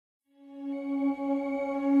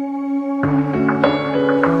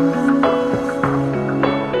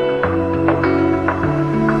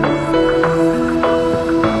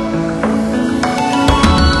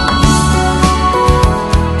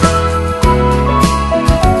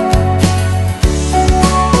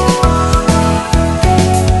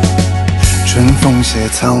风写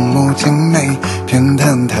草木精美，偏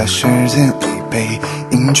袒他世间一杯，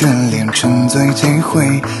因眷恋沉醉几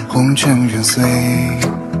回，红尘缘碎。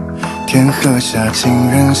天河下情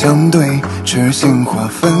人相对，痴心花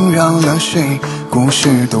纷扰了谁？故事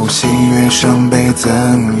都喜悦伤悲怎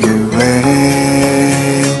余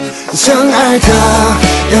味？相爱他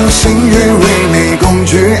要星月为媒，共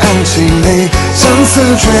举案齐眉，相思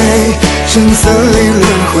追，生死里轮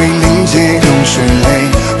回凝结永世泪。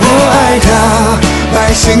我爱他，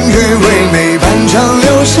拜星月为媒，半场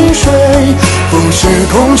流星水，浮世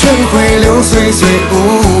空尘回流岁岁无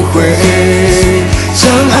悔。相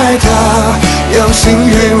爱他，要星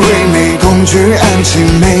月为媒，共举案齐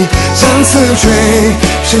眉，相思追，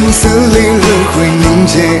生死里轮回凝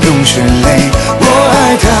结永世泪。我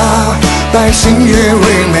爱他，拜星月为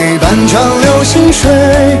媒，半场流星水，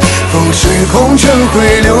浮世空尘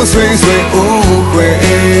回流岁岁无悔。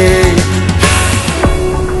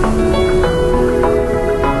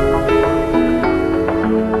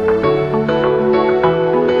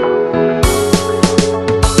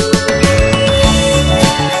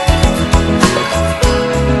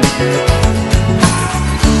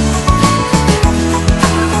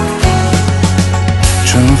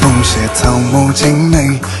写草木精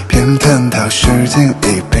美，偏袒他世间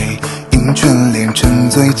一杯，因眷恋沉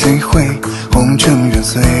醉几回，红尘缘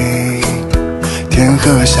碎。天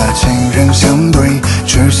河下情人相对，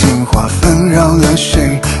痴心花纷扰了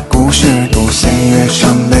谁？故事都喜悦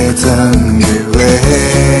伤悲怎余味？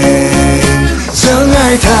相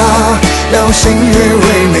爱他，要星月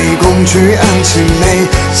为媒，共举案齐眉，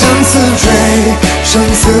相思追，生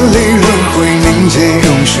死里轮回凝结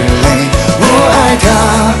永世泪。我爱他，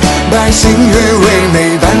拜星月为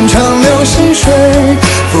媒，半场流星水，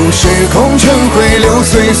浮世空尘回流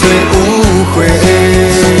岁岁无悔。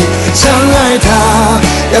相爱他，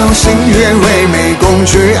要星月为媒，共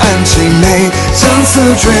举案齐眉，相思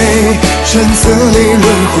追，生死里轮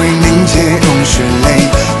回凝结永世泪。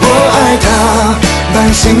我爱他，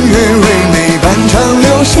拜星月为媒，半场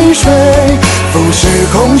流星水，浮世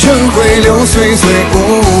空尘回流岁岁无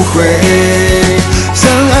悔。相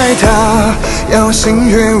爱他，要星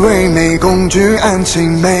月为媒，共举案齐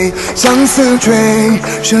眉，相思追，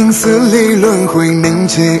生死里轮回凝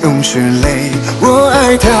结永世泪。我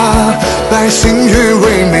爱他，拜星月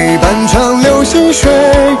为媒，半场流星水，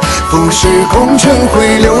浮世空尘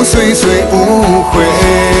回流岁岁无悔。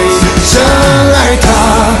相爱他，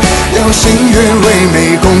要星月为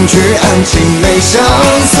媒，共举案齐眉，相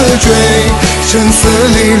思追，生死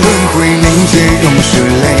里轮回凝结永世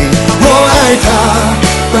泪。我爱他，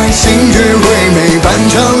拜星月为媒，半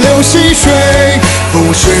场流星水，浮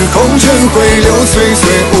世空尘回流岁岁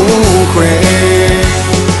无悔。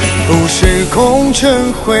浮世空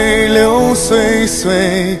尘回流岁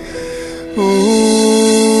岁无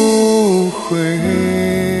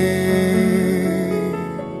悔。